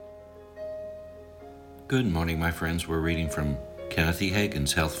Good morning, my friends. We're reading from Kenneth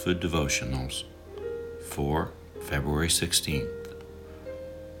Hagin's Health Food Devotionals for February 16th.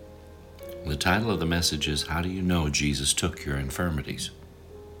 The title of the message is, How Do You Know Jesus Took Your Infirmities?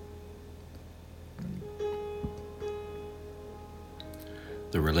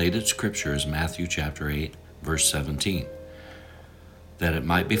 The related scripture is Matthew chapter 8, verse 17, that it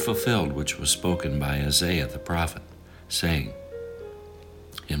might be fulfilled which was spoken by Isaiah the prophet, saying,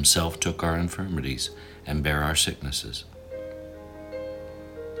 Himself took our infirmities and bare our sicknesses.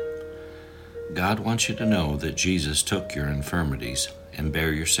 God wants you to know that Jesus took your infirmities and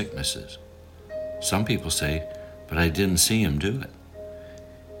bare your sicknesses. Some people say, but I didn't see Him do it.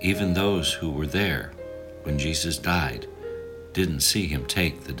 Even those who were there when Jesus died didn't see Him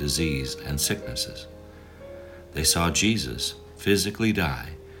take the disease and sicknesses. They saw Jesus physically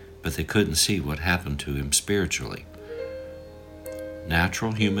die, but they couldn't see what happened to Him spiritually.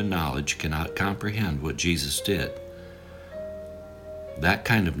 Natural human knowledge cannot comprehend what Jesus did. That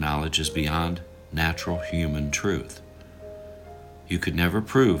kind of knowledge is beyond natural human truth. You could never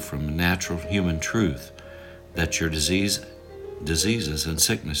prove from natural human truth that your diseases and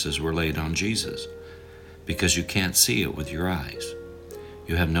sicknesses were laid on Jesus, because you can't see it with your eyes.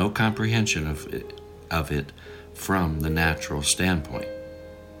 You have no comprehension of it from the natural standpoint.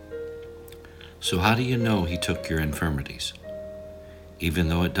 So how do you know He took your infirmities? Even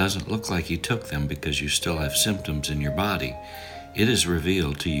though it doesn't look like He took them because you still have symptoms in your body, it is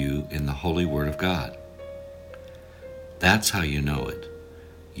revealed to you in the Holy Word of God. That's how you know it.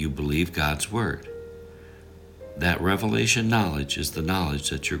 You believe God's Word. That revelation knowledge is the knowledge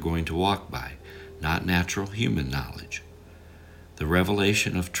that you're going to walk by, not natural human knowledge. The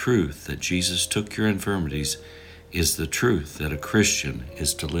revelation of truth that Jesus took your infirmities is the truth that a Christian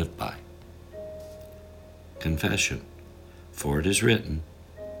is to live by. Confession. For it is written,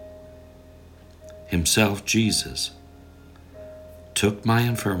 Himself, Jesus, took my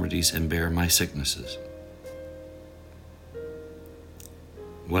infirmities and bare my sicknesses.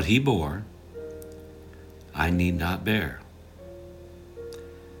 What He bore, I need not bear.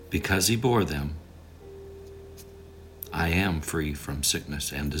 Because He bore them, I am free from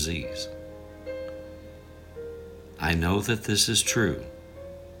sickness and disease. I know that this is true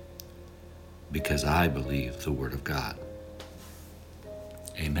because I believe the Word of God.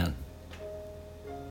 Amen.